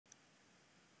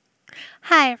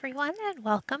Hi, everyone, and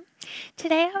welcome.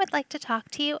 Today, I would like to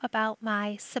talk to you about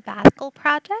my sabbatical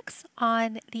projects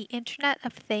on the Internet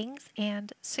of Things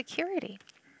and security.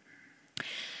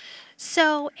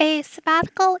 So, a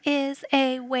sabbatical is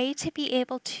a way to be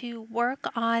able to work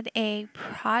on a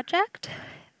project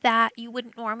that you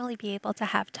wouldn't normally be able to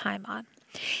have time on.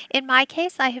 In my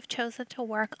case, I have chosen to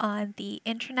work on the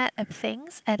Internet of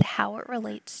Things and how it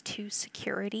relates to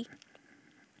security.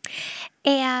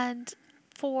 And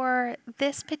for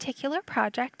this particular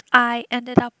project, I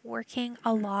ended up working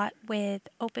a lot with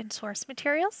open source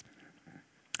materials.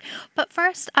 But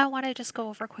first, I want to just go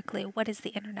over quickly what is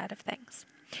the Internet of Things.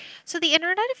 So, the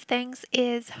Internet of Things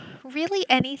is really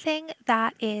anything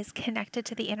that is connected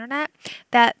to the internet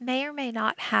that may or may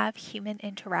not have human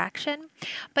interaction,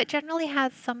 but generally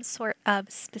has some sort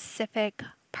of specific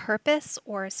purpose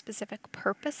or specific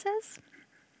purposes.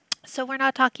 So we're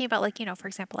not talking about for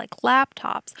example, like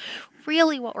laptops.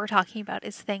 Really what we're talking about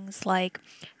is things like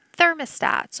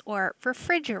thermostats or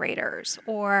refrigerators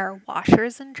or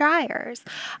washers and dryers.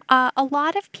 A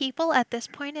lot of people at this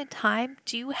point in time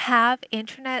do have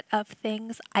Internet of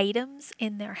Things items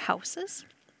in their houses.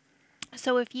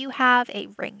 So if you have a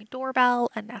Ring doorbell,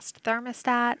 a Nest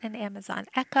thermostat, an Amazon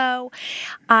Echo,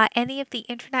 any of the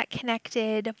internet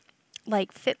connected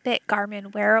like Fitbit,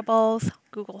 Garmin wearables,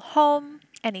 Google Home,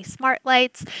 any smart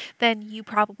lights, then you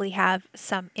probably have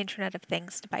some Internet of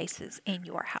Things devices in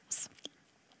your house.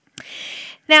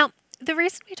 Now, the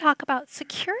reason we talk about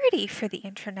security for the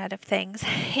Internet of Things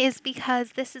is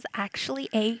because this is actually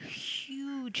a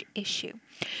huge issue.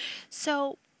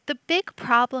 So, the big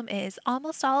problem is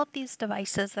almost all of these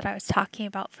devices that I was talking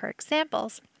about for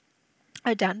examples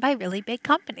are done by really big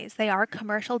companies. They are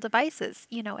commercial devices.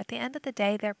 At the end of the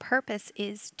day, their purpose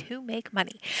is to make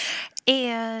money.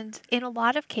 And in a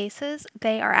lot of cases,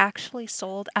 they are actually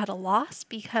sold at a loss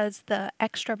because the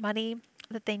extra money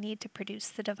that they need to produce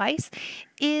the device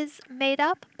is made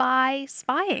up by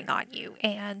spying on you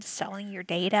and selling your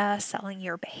data, selling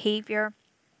your behavior,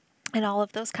 and all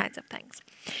of those kinds of things.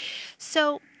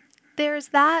 So there's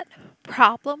that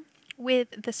problem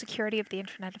with the security of the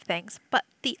Internet of Things. But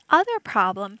the other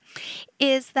problem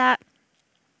is that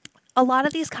a lot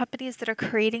of these companies that are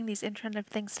creating these Internet of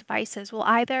Things devices will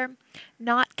either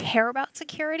not care about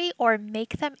security or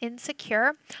make them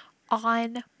insecure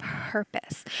on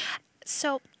purpose.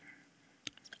 So,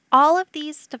 all of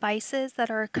these devices that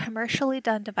are commercially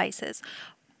done devices,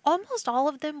 almost all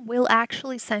of them will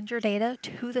actually send your data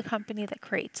to the company that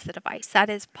creates the device. That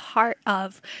is part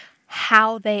of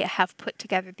how they have put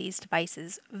together these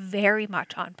devices very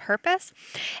much on purpose.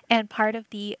 And part of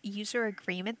the user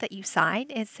agreement that you sign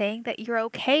is saying that you're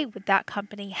okay with that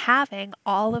company having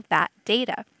all of that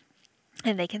data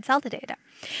and they can sell the data.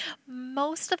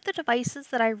 Most of the devices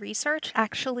that I research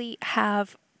actually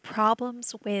have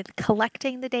problems with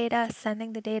collecting the data,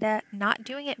 sending the data, not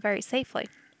doing it very safely.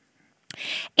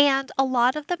 And a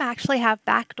lot of them actually have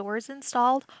backdoors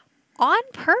installed on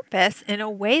purpose in a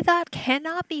way that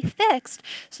cannot be fixed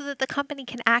so that the company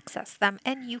can access them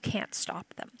and you can't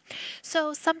stop them.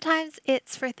 So sometimes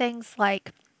it's for things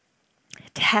like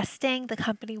testing. The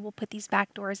company will put these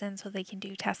backdoors in so they can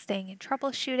do testing and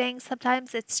troubleshooting.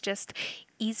 Sometimes it's just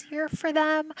easier for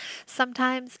them.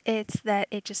 Sometimes it's that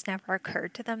it just never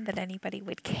occurred to them that anybody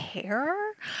would care.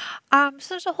 So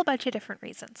there's a whole bunch of different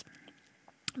reasons.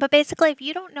 But basically, if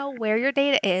you don't know where your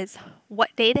data is, what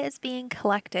data is being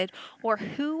collected, or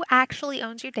who actually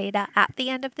owns your data at the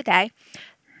end of the day,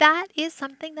 that is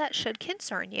something that should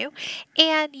concern you,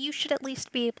 and you should at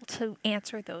least be able to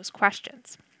answer those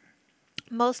questions.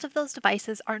 Most of those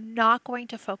devices are not going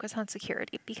to focus on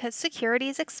security because security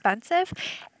is expensive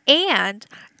and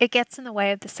it gets in the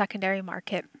way of the secondary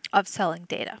market of selling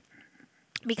data.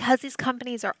 Because these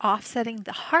companies are offsetting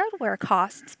the hardware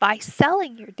costs by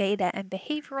selling your data and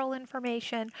behavioral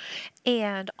information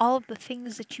and all of the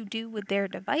things that you do with their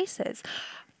devices,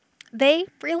 they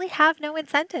really have no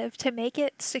incentive to make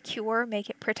it secure,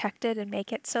 make it protected, and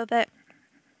make it so that,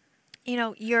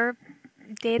 your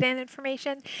data and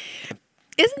information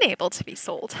isn't able to be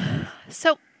sold.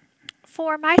 So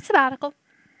for my sabbatical,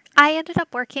 I ended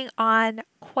up working on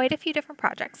quite a few different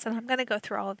projects, and I'm going to go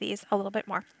through all of these a little bit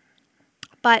more.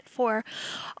 But for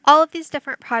all of these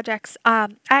different projects, I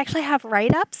actually have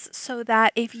write-ups so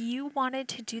that if you wanted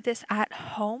to do this at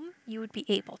home, you would be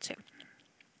able to.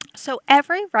 So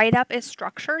every write-up is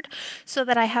structured so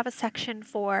that I have a section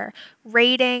for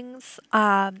ratings,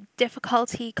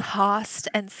 difficulty, cost,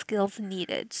 and skills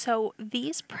needed. So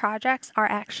these projects are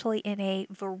actually in a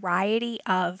variety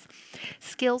of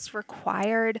skills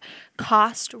required,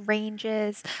 cost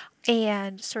ranges,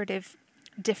 and sort of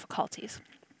difficulties.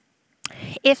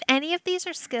 If any of these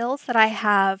are skills that I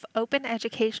have open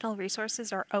educational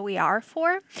resources or OER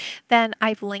for, then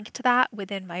I've linked that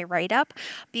within my write-up,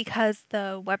 because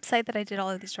the website that I did all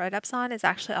of these write-ups on is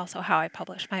actually also how I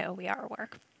publish my OER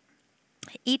work.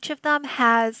 Each of them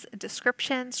has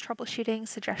descriptions, troubleshooting,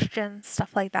 suggestions,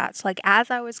 stuff like that. So, like,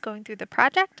 as I was going through the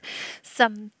project,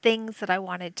 some things that I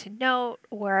wanted to note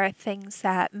or things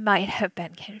that might have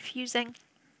been confusing.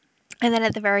 And then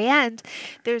at the very end,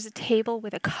 there's a table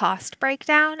with a cost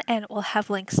breakdown, and it will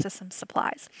have links to some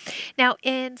supplies. Now,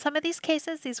 in some of these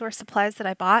cases, these were supplies that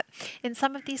I bought. In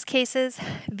some of these cases,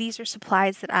 these are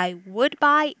supplies that I would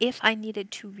buy if I needed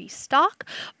to restock.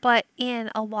 But in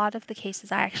a lot of the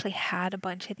cases, I actually had a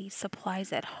bunch of these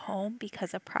supplies at home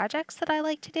because of projects that I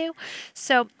like to do.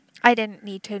 So I didn't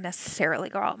need to necessarily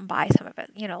go out and buy some of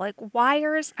it. Like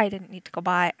wires, I didn't need to go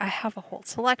buy. I have a whole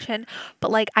selection, but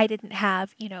like I didn't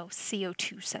have,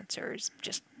 CO2 sensors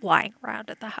just lying around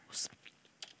at the house.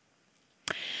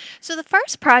 So the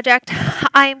first project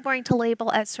I'm going to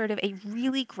label as sort of a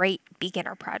really great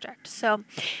beginner project. So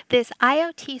this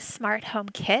IoT smart home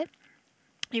kit,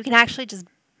 you can actually just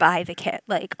buy the kit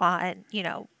like on,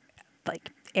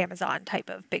 like Amazon type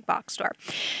of big box store.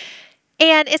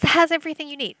 And it has everything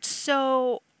you need.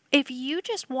 So if you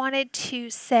just wanted to,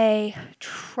 say,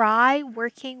 try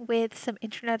working with some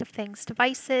Internet of Things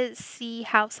devices, see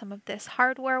how some of this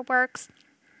hardware works,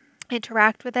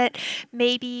 interact with it,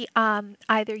 maybe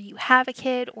either you have a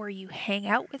kid or you hang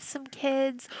out with some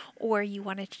kids or you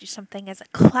wanted to do something as a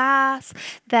class,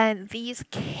 then these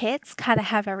kits kind of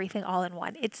have everything all in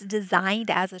one. It's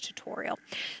designed as a tutorial.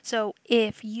 So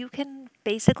if you can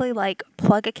basically like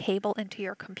plug a cable into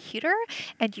your computer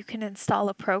and you can install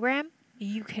a program,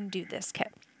 you can do this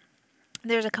kit.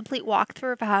 There's a complete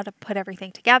walkthrough of how to put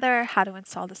everything together, how to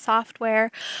install the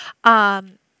software,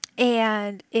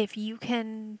 and if you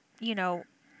can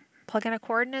plug in a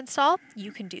cord and install,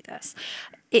 you can do this.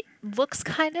 It looks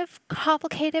kind of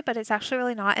complicated, but it's actually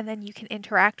really not. And then you can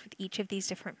interact with each of these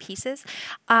different pieces.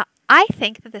 I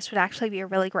think that this would actually be a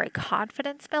really great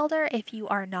confidence builder if you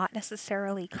are not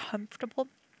necessarily comfortable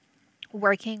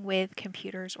working with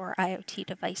computers or IoT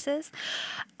devices.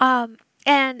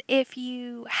 And if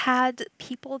you had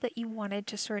people that you wanted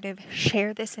to sort of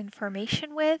share this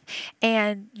information with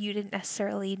and you didn't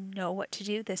necessarily know what to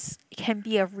do, this can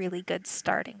be a really good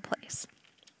starting place.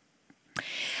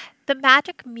 The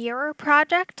magic mirror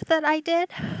project that I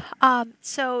did,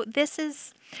 so this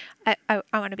is, I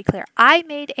want to be clear, I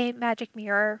made a magic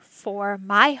mirror for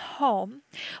my home,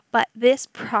 but this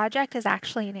project is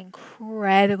actually an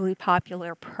incredibly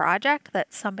popular project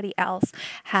that somebody else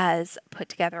has put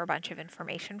together a bunch of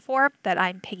information for that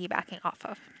I'm piggybacking off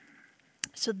of.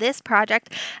 So this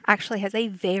project actually has a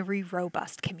very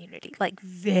robust community, like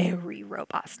very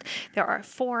robust. There are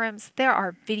forums, there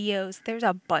are videos, there's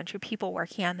a bunch of people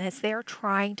working on this. They're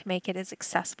trying to make it as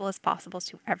accessible as possible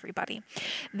to everybody.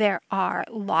 There are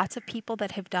lots of people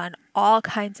that have done all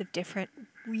kinds of different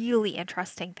really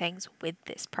interesting things with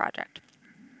this project.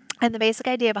 And the basic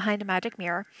idea behind a magic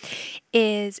mirror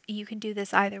is you can do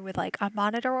this either with like a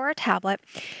monitor or a tablet.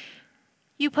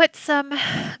 You put some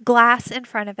glass in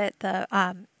front of it, the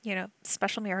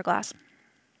special mirror glass,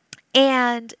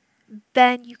 and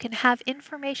then you can have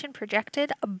information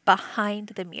projected behind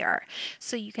the mirror.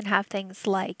 So you can have things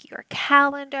like your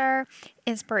calendar,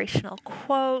 inspirational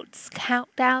quotes,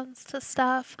 countdowns to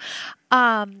stuff.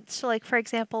 So like for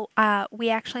example,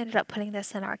 we actually ended up putting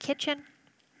this in our kitchen.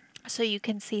 So you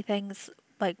can see things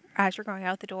like as you're going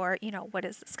out the door, what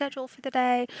is the schedule for the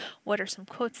day? What are some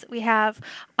quotes that we have?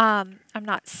 I'm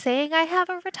not saying I have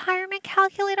a retirement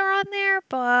calculator on there,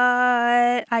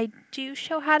 but I do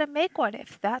show how to make one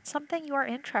if that's something you are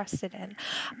interested in.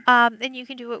 And you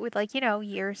can do it with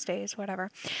years, days, whatever.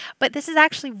 But this is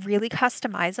actually really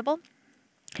customizable.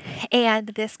 And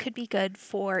this could be good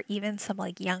for even some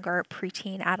younger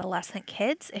preteen adolescent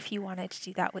kids if you wanted to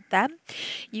do that with them.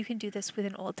 You can do this with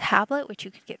an old tablet, which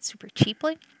you could get super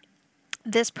cheaply.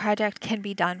 This project can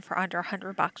be done for under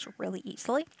 $100 really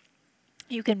easily.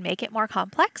 You can make it more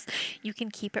complex. You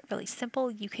can keep it really simple.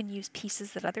 You can use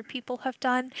pieces that other people have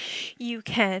done. You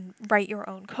can write your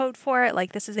own code for it.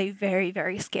 This is a very,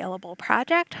 very scalable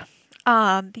project.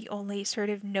 The only sort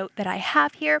of note that I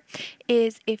have here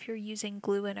is if you're using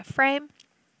glue in a frame,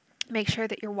 make sure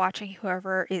that you're watching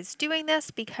whoever is doing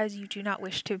this because you do not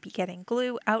wish to be getting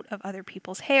glue out of other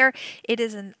people's hair. It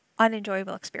is an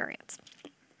unenjoyable experience.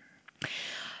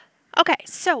 Okay,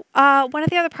 so one of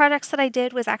the other projects that I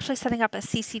did was actually setting up a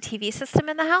CCTV system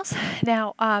in the house.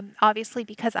 Now, obviously,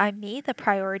 because I'm me, the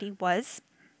priority was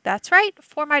That's right,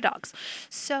 for my dogs.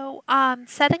 So,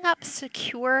 setting up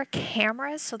secure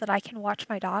cameras so that I can watch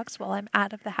my dogs while I'm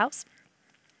out of the house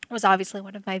was obviously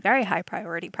one of my very high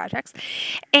priority projects.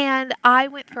 And I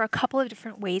went through a couple of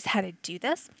different ways how to do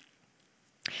this.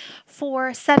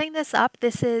 For setting this up,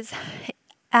 this is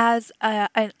as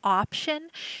an option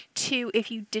to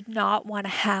if you did not want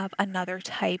to have another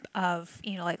type of,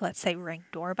 like let's say Ring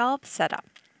doorbell set up.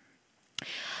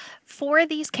 For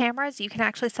these cameras, you can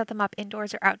actually set them up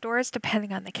indoors or outdoors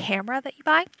depending on the camera that you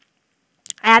buy.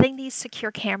 Adding these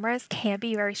secure cameras can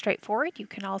be very straightforward. You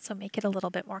can also make it a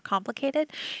little bit more complicated.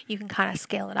 You can kind of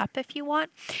scale it up if you want.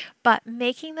 But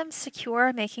making them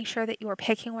secure, making sure that you are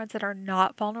picking ones that are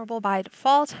not vulnerable by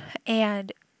default,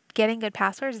 and getting good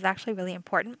passwords is actually really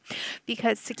important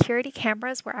because security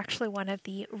cameras were actually one of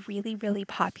the really, really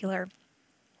popular,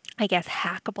 I guess,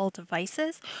 hackable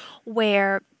devices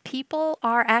where people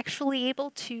are actually able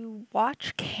to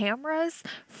watch cameras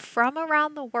from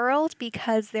around the world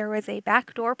because there was a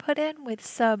backdoor put in with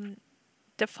some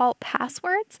default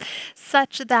passwords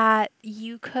such that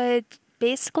you could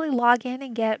basically log in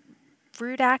and get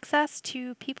root access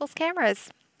to people's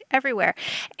cameras everywhere.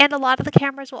 And a lot of the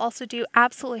cameras will also do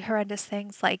absolutely horrendous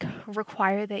things like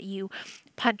require that you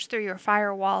punch through your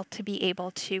firewall to be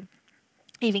able to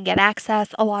even get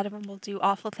access. A lot of them will do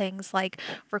awful things like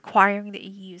requiring that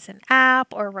you use an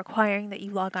app or requiring that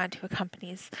you log on to a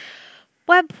company's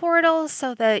web portal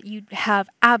so that you have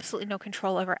absolutely no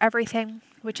control over everything,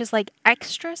 which is like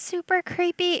extra super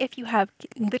creepy if you have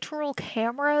literal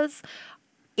cameras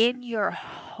in your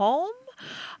home.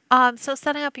 So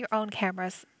setting up your own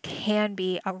cameras can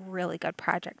be a really good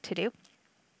project to do.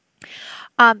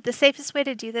 The safest way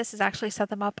to do this is actually set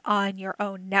them up on your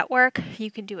own network.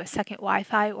 You can do a second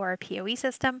Wi-Fi or a PoE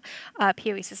system.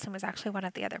 PoE system was actually one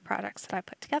of the other products that I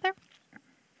put together.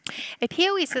 A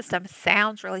PoE system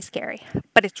sounds really scary,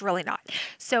 but it's really not.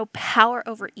 So power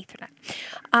over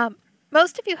Ethernet.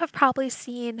 Most of you have probably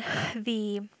seen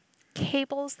the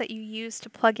cables that you use to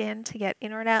plug in to get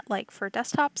internet, like for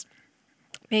desktops.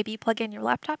 Maybe you plug in your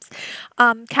laptops.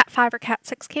 Cat5 or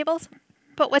Cat6 cables.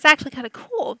 But what's actually kind of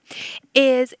cool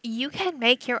is you can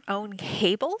make your own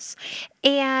cables.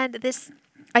 And this,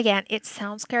 again, it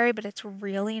sounds scary, but it's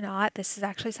really not. This is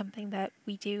actually something that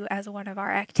we do as one of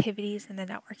our activities in the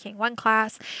Networking 1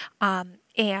 class.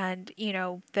 And,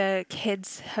 the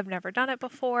kids have never done it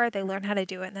before. They learn how to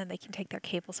do it, and then they can take their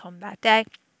cables home that day.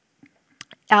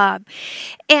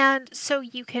 And so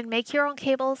you can make your own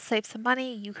cables, save some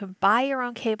money. You can buy your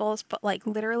own cables, but like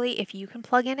literally, if you can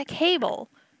plug in a cable,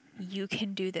 you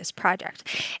can do this project.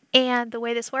 And the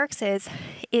way this works is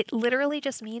it literally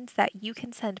just means that you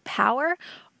can send power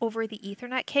over the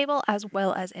Ethernet cable as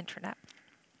well as internet.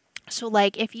 So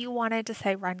like if you wanted to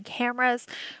say run cameras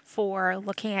for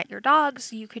looking at your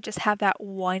dogs, you could just have that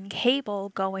one cable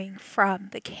going from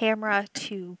the camera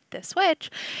to the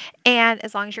switch. And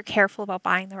as long as you're careful about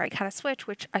buying the right kind of switch,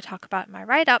 which I talk about in my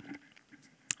write-up,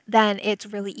 then it's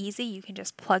really easy. You can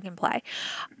just plug and play.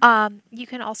 You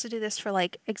can also do this for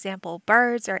like example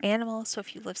birds or animals. So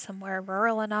if you live somewhere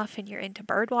rural enough and you're into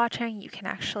bird watching, you can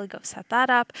actually go set that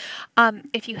up.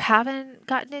 If you haven't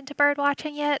gotten into bird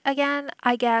watching yet, again,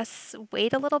 I guess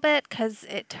wait a little bit because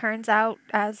it turns out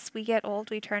as we get old,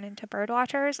 we turn into bird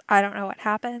watchers. I don't know what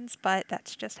happens, but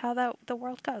that's just how the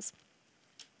world goes.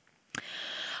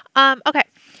 Okay,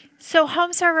 so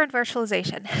home server and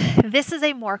virtualization. This is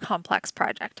a more complex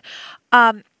project.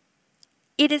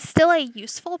 It is still a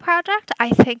useful project.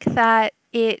 I think that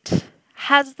it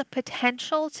has the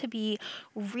potential to be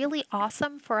really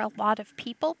awesome for a lot of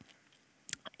people.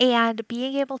 And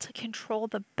being able to control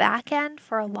the back end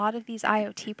for a lot of these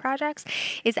IoT projects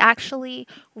is actually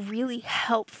really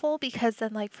helpful because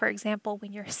then, like, for example,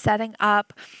 when you're setting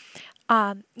up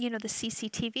the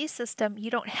CCTV system,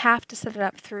 you don't have to set it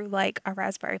up through like a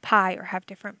Raspberry Pi or have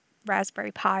different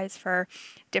Raspberry Pis for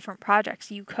different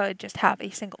projects. You could just have a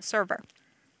single server.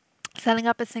 Setting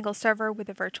up a single server with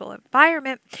a virtual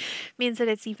environment means that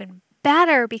it's even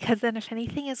better because then if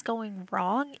anything is going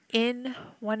wrong in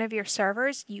one of your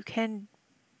servers, you can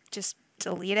just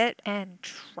delete it and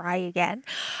try again.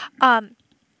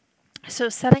 So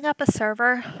setting up a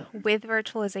server with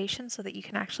virtualization so that you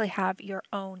can actually have your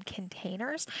own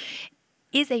containers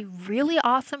is a really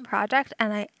awesome project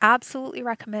and I absolutely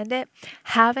recommend it.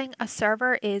 Having a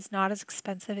server is not as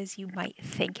expensive as you might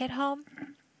think at home.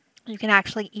 You can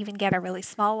actually even get a really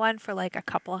small one for like a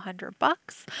couple of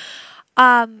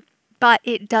 $100. But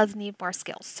it does need more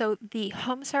skills. So the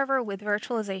home server with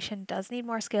virtualization does need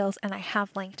more skills, and I have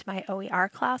linked my OER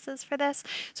classes for this.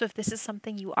 So if this is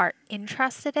something you are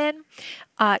interested in,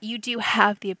 you do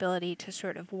have the ability to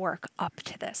sort of work up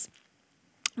to this.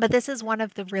 But this is one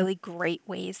of the really great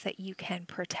ways that you can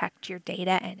protect your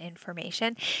data and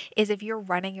information is if you're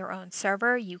running your own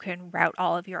server, you can route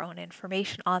all of your own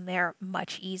information on there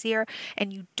much easier,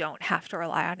 and you don't have to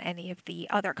rely on any of the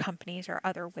other companies or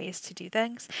other ways to do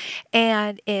things.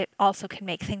 And it also can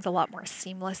make things a lot more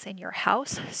seamless in your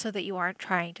house so that you aren't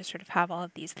trying to sort of have all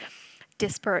of these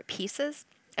disparate pieces.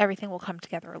 Everything will come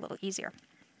together a little easier.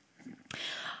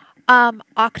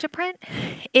 Octoprint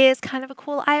is kind of a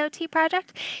cool IoT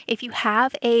project. If you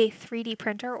have a 3D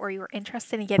printer or you're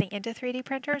interested in getting into 3D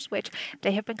printers, which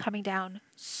they have been coming down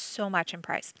so much in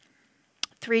price.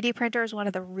 3D printer is one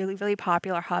of the really, really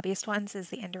popular hobbyist ones is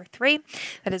the Ender 3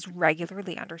 that is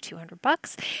regularly under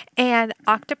 $200. And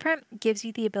Octoprint gives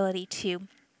you the ability to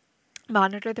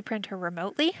monitor the printer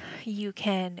remotely. You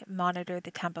can monitor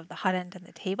the temp of the hot end and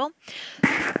the table.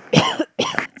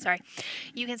 Sorry.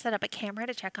 You can set up a camera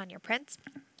to check on your prints.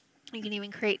 You can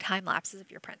even create time lapses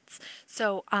of your prints.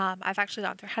 So I've actually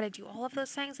gone through how to do all of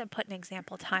those things and put an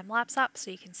example time lapse up so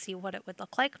you can see what it would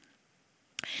look like.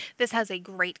 This has a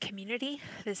great community.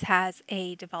 This has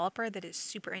a developer that is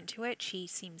super into it. She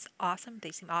seems awesome.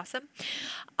 They seem awesome.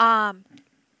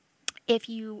 If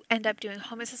you end up doing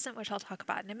Home Assistant, which I'll talk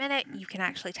about in a minute, you can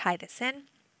actually tie this in.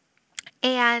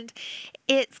 And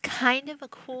it's kind of a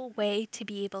cool way to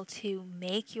be able to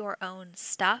make your own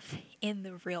stuff in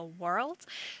the real world.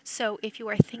 So if you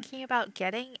are thinking about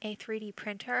getting a 3D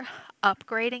printer,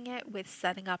 upgrading it with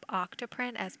setting up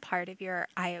Octoprint as part of your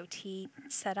IoT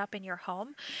setup in your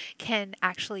home can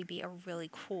actually be a really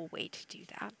cool way to do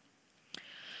that.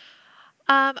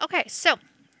 Okay, so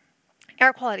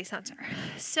air quality sensor.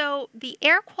 So the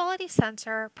air quality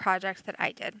sensor project that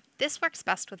I did, this works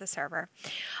best with a server.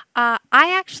 I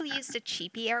actually used a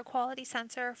cheapy air quality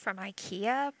sensor from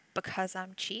IKEA because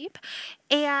I'm cheap.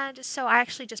 And so I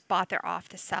actually just bought their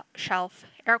off-the-shelf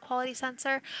air quality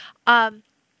sensor.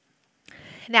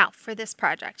 Now, for this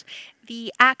project,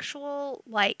 the actual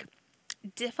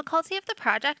difficulty of the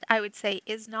project, I would say,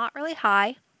 is not really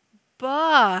high,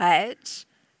 but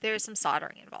there's some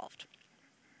soldering involved.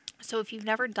 So if you've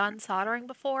never done soldering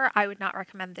before, I would not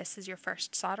recommend this as your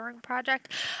first soldering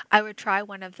project. I would try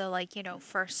one of the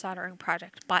first soldering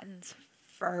project buttons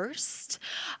first.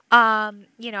 I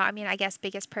guess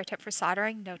biggest pro tip for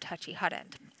soldering, no touchy hot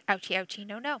end. Ouchie, ouchie,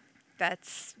 no, no.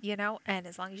 That's, and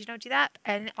as long as you don't do that,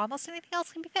 and almost anything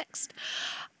else can be fixed.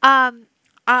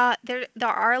 There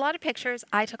are a lot of pictures.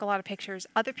 I took a lot of pictures.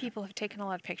 Other people have taken a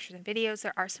lot of pictures and videos.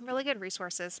 There are some really good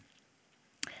resources.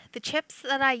 The chip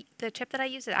that I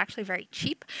use is actually very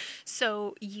cheap,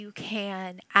 so you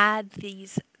can add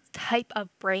these type of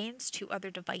brains to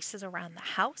other devices around the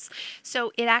house.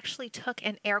 So it actually took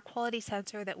an air quality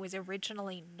sensor that was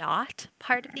originally not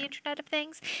part of the Internet of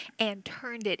Things and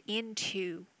turned it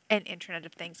into an Internet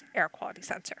of Things air quality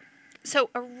sensor. So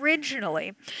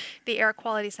originally, the air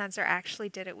quality sensor actually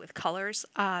did it with colors.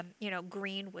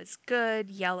 Green was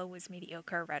good, yellow was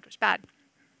mediocre, red was bad.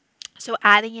 So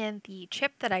adding in the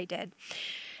chip that I did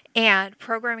and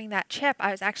programming that chip,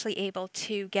 I was actually able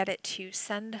to get it to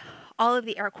send all of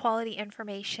the air quality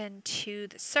information to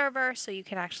the server so you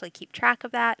can actually keep track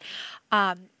of that.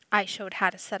 I showed how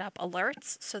to set up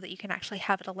alerts so that you can actually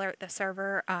have it alert the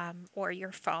server or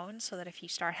your phone so that if you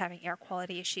start having air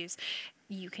quality issues,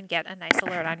 you can get a nice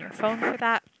alert on your phone for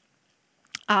that.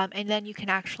 And then you can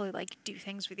actually do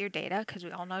things with your data because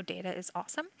we all know data is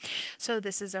awesome. So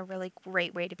this is a really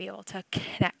great way to be able to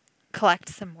collect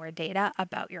some more data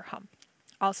about your home.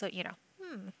 Also,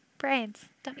 brains.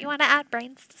 Don't you want to add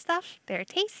brains to stuff? They're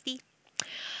tasty.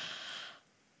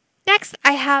 Next,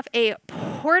 I have a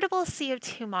portable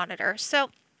CO2 monitor.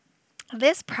 So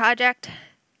this project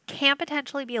can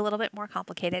potentially be a little bit more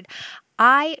complicated.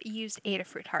 I used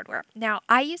Adafruit hardware. Now,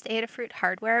 I used Adafruit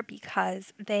hardware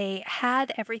because they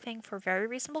had everything for very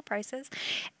reasonable prices,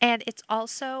 and it's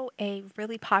also a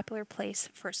really popular place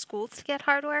for schools to get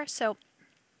hardware, so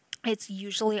it's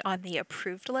usually on the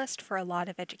approved list for a lot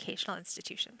of educational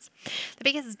institutions. The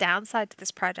biggest downside to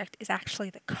this project is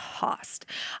actually the cost.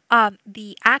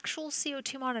 The actual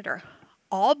CO2 monitor,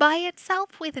 all by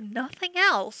itself with nothing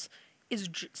else, is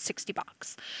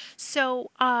 $60. So,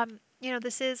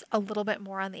 this is a little bit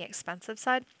more on the expensive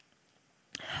side.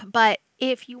 But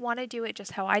if you want to do it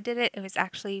just how I did it, it was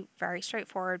actually very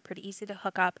straightforward, pretty easy to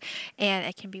hook up, and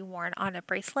it can be worn on a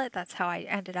bracelet. That's how I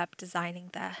ended up designing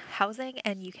the housing,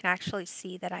 and you can actually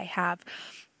see that I have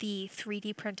the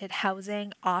 3D printed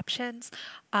housing options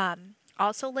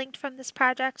also linked from this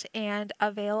project and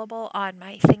available on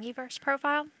my Thingiverse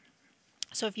profile.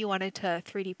 So if you wanted to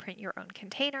 3D print your own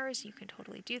containers, you can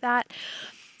totally do that.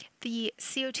 The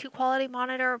CO2 quality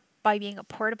monitor by being a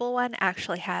portable one,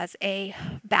 actually has a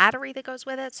battery that goes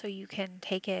with it, so you can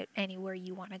take it anywhere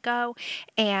you want to go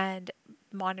and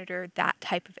monitor that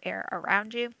type of air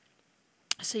around you.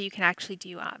 So you can actually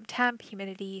do temp,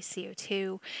 humidity,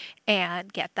 CO2,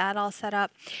 and get that all set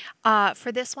up.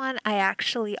 For this one, I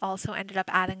actually also ended up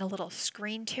adding a little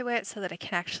screen to it so that it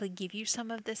can actually give you some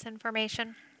of this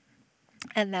information.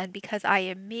 And then because I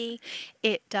am me,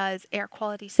 it does air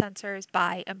quality sensors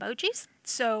by emojis.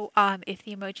 So if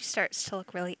the emoji starts to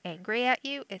look really angry at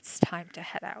you, it's time to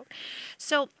head out.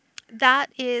 So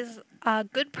that is a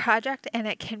good project, and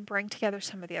it can bring together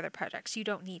some of the other projects. You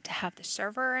don't need to have the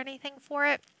server or anything for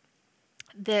it.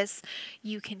 This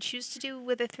you can choose to do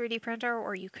with a 3D printer,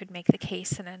 or you could make the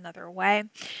case in another way.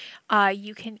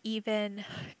 You can even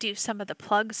do some of the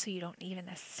plugs, so you don't even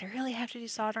necessarily have to do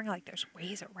soldering. Like, there's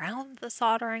ways around the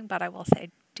soldering, but I will say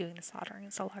doing the soldering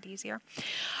is a lot easier.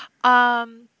 But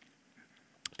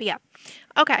yeah.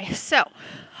 Okay, so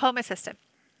Home Assistant.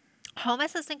 Home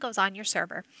Assistant goes on your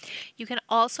server. You can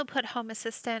also put Home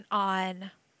Assistant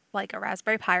on like a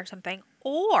Raspberry Pi or something,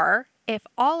 or if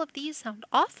all of these sound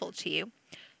awful to you,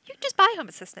 you can just buy Home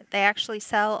Assistant. They actually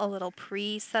sell a little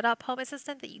pre-set up Home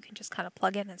Assistant that you can just kind of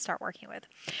plug in and start working with.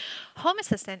 Home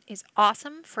Assistant is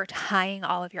awesome for tying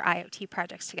all of your IoT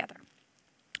projects together.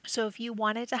 So if you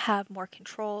wanted to have more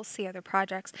control, see other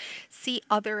projects, see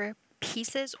other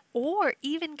pieces, or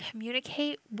even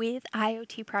communicate with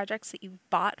IoT projects that you've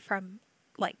bought from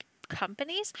like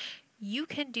companies, you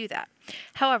can do that.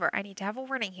 However, I need to have a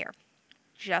warning here.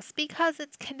 Just because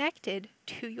it's connected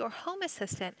to your Home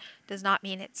Assistant does not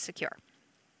mean it's secure.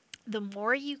 The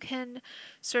more you can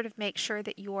sort of make sure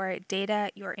that your data,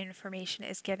 your information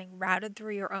is getting routed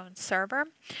through your own server,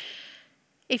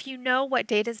 if you know what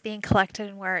data is being collected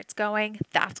and where it's going,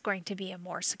 that's going to be a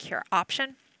more secure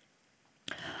option.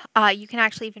 You can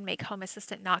actually even make Home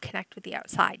Assistant not connect with the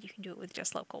outside. You can do it with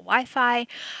just local Wi-Fi,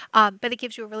 but it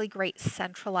gives you a really great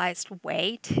centralized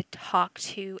way to talk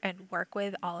to and work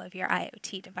with all of your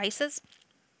IoT devices.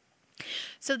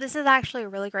 So this is actually a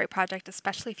really great project,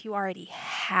 especially if you already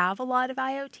have a lot of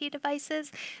IoT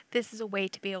devices. This is a way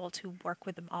to be able to work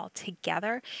with them all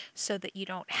together so that you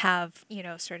don't have,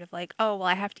 sort of like, oh, well,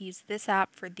 I have to use this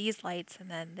app for these lights and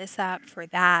then this app for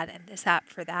that and this app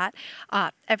for that.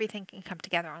 Everything can come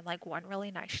together on like one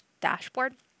really nice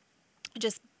dashboard.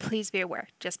 Just please be aware,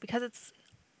 just because it's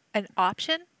an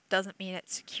option doesn't mean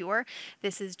it's secure.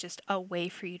 This is just a way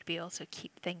for you to be able to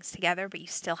keep things together, but you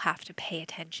still have to pay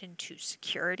attention to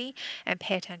security and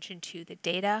pay attention to the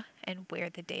data and where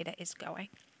the data is going.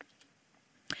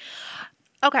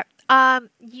 Okay,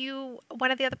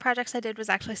 one of the other projects I did was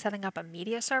actually setting up a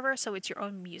media server, so it's your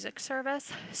own music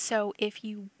service. So if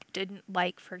you didn't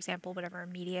like, for example, whatever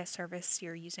media service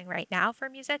you're using right now for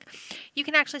music, you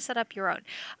can actually set up your own.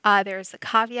 There's a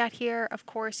caveat here, of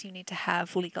course, you need to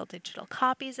have legal digital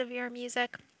copies of your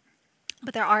music.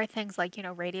 But there are things like,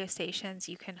 radio stations,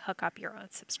 you can hook up your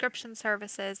own subscription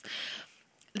services.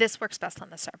 This works best on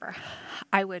the server.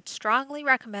 I would strongly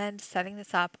recommend setting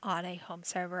this up on a home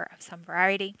server of some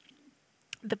variety.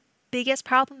 The biggest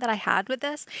problem that I had with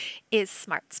this is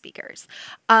smart speakers.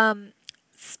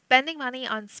 Spending money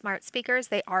on smart speakers,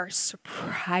 they are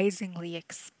surprisingly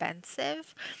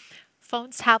expensive.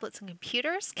 Phones, tablets, and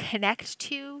computers connect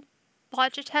to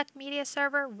Logitech Media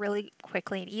Server really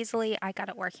quickly and easily. I got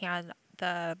it working on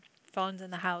the phones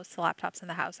in the house, the laptops in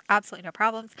the house, absolutely no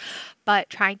problems. But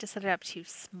trying to set it up to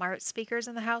smart speakers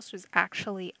in the house was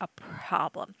actually a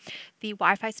problem. The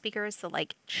Wi-Fi speakers, the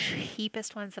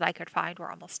cheapest ones that I could find, were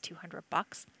almost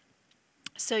 $200.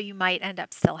 So you might end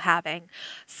up still having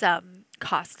some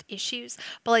cost issues.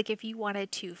 But if you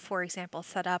wanted to, for example,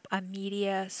 set up a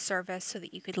media service so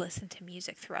that you could listen to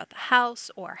music throughout the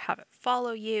house or have it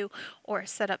follow you, or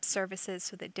set up services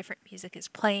so that different music is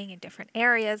playing in different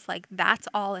areas, that's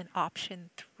all an option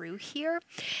through here.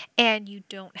 And you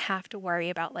don't have to worry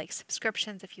about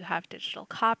subscriptions if you have digital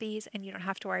copies, and you don't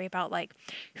have to worry about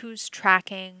who's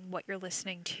tracking what you're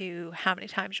listening to, how many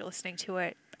times you're listening to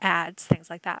it, ads, things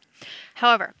like that.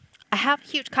 However, I have a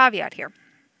huge caveat here.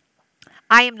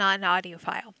 I am not an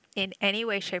audiophile in any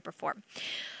way, shape, or form.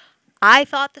 I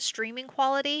thought the streaming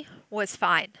quality was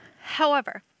fine.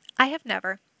 However, I have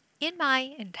never, in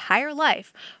my entire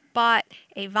life, bought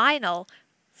a vinyl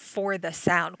for the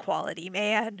sound quality,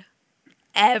 man.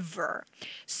 Ever.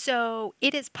 So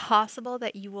it is possible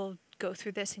that you will go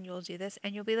through this and you'll do this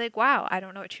and you'll be like, wow, I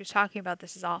don't know what she was talking about.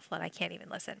 This is awful and I can't even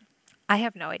listen. I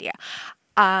have no idea.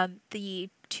 The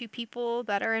two people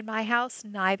that are in my house,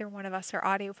 neither one of us are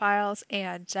audiophiles,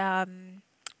 and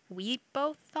we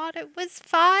both thought it was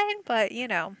fine, but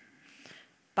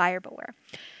buyer beware.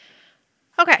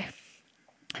 Okay,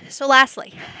 So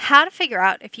lastly, how to figure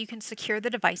out if you can secure the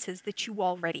devices that you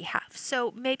already have.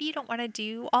 So maybe you don't want to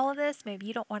do all of this. Maybe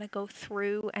you don't want to go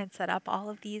through and set up all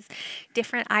of these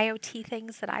different IoT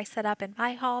things that I set up in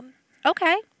my home.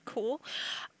 Okay, cool.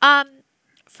 Um,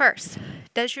 First,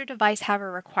 does your device have a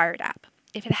required app?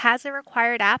 If it has a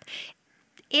required app,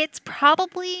 it's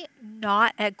probably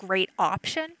not a great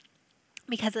option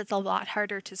because it's a lot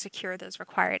harder to secure those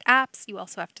required apps. You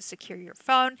also have to secure your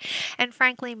phone. And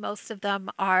frankly, most of them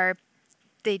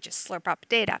they just slurp up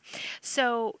data.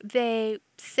 So they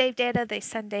save data, they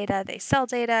send data, they sell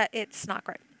data. It's not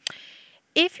great.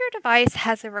 If your device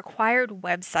has a required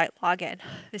website login,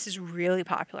 this is really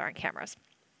popular on cameras.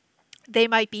 They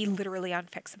might be literally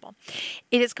unfixable.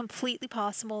 It is completely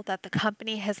possible that the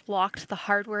company has locked the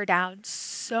hardware down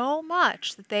so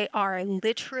much that they are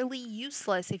literally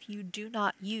useless if you do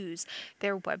not use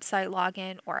their website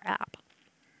login or app.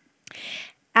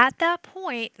 At that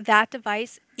point, that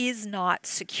device is not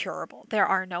securable. There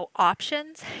are no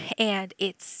options, and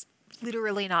it's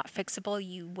literally not fixable.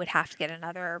 You would have to get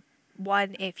another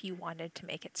one if you wanted to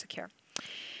make it secure.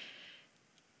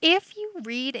 If you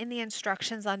read in the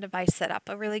instructions on device setup,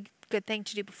 a really good thing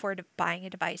to do before buying a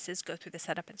device is go through the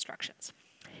setup instructions.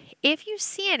 If you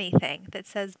see anything that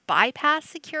says bypass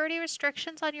security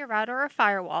restrictions on your router or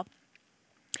firewall,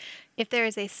 if there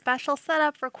is a special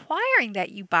setup requiring that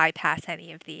you bypass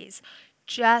any of these,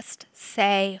 just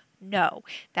say no.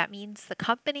 That means the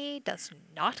company does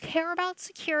not care about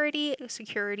security.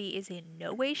 Security is in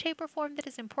no way, shape, or form that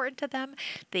is important to them.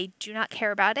 They do not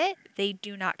care about it. They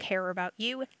do not care about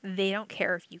you. They don't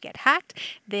care if you get hacked.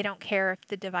 They don't care if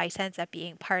the device ends up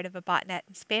being part of a botnet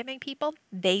and spamming people.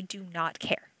 They do not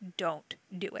care. Don't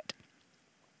do it.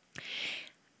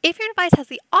 If your device has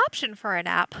the option for an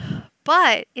app,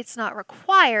 but it's not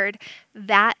required,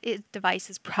 device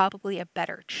is probably a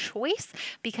better choice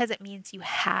because it means you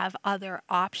have other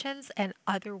options and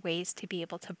other ways to be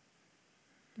able to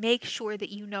make sure that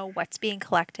you know what's being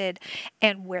collected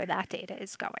and where that data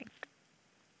is going.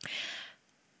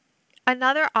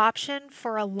 Another option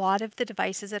for a lot of the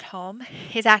devices at home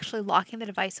is actually locking the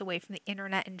device away from the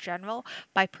internet in general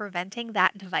by preventing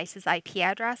that device's IP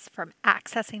address from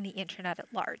accessing the internet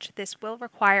at large. This will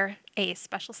require a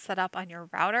special setup on your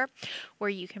router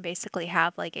where you can basically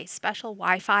have like a special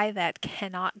Wi-Fi that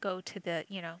cannot go to the,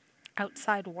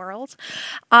 outside world,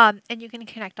 and you can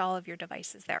connect all of your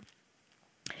devices there.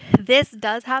 This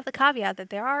does have the caveat that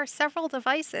there are several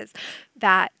devices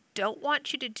that don't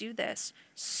want you to do this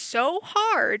so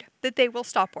hard that they will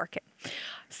stop working.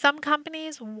 Some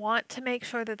companies want to make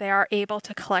sure that they are able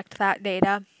to collect that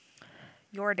data,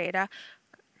 your data,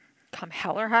 come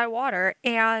hell or high water.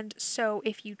 And so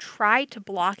if you try to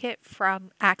block it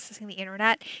from accessing the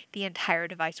internet, the entire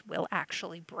device will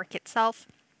actually brick itself.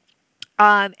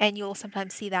 And you'll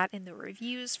sometimes see that in the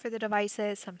reviews for the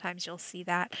devices. Sometimes you'll see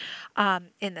that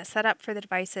in the setup for the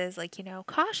devices, like,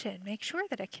 caution, make sure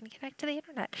that it can connect to the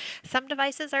internet. Some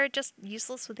devices are just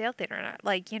useless without the internet.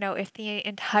 Like, if the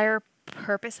entire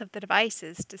purpose of the device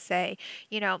is to say,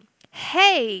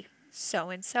 hey,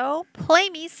 so-and-so, play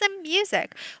me some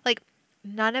music. Like,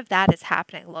 none of that is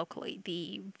happening locally.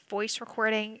 The voice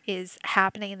recording is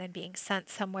happening and then being sent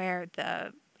somewhere.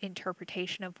 The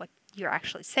interpretation of what you're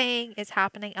actually saying is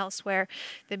happening elsewhere.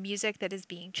 The music that is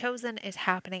being chosen is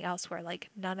happening elsewhere. Like,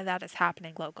 none of that is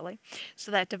happening locally. So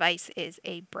that device is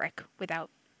a brick without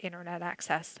internet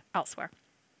access elsewhere.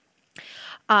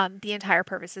 The entire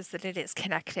purpose is that it is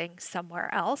connecting somewhere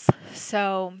else.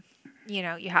 So,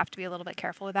 you have to be a little bit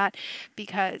careful with that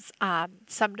because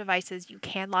some devices you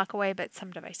can lock away, but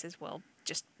some devices will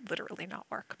just literally not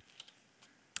work.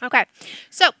 Okay,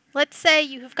 so let's say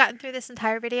you have gotten through this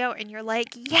entire video and you're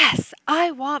like, yes,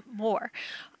 I want more.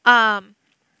 I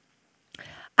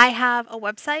have a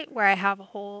website where I have a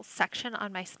whole section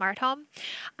on my smart home.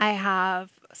 I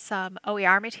have some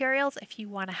OER materials if you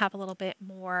want to have a little bit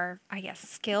more,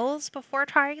 skills before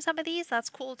trying some of these.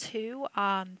 That's cool too.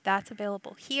 That's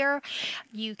available here.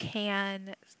 You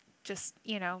can just,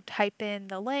 type in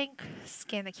the link,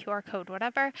 scan the QR code,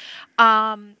 whatever.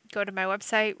 Go to my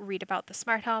website, read about the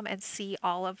smart home, and see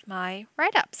all of my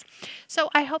write-ups. So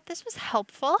I hope this was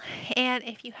helpful. And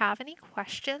if you have any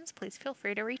questions, please feel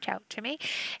free to reach out to me.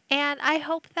 And I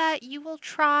hope that you will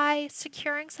try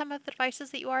securing some of the devices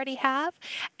that you already have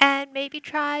and maybe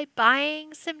try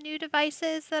buying some new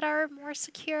devices that are more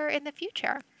secure in the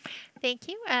future. Thank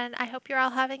you, and I hope you're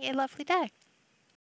all having a lovely day.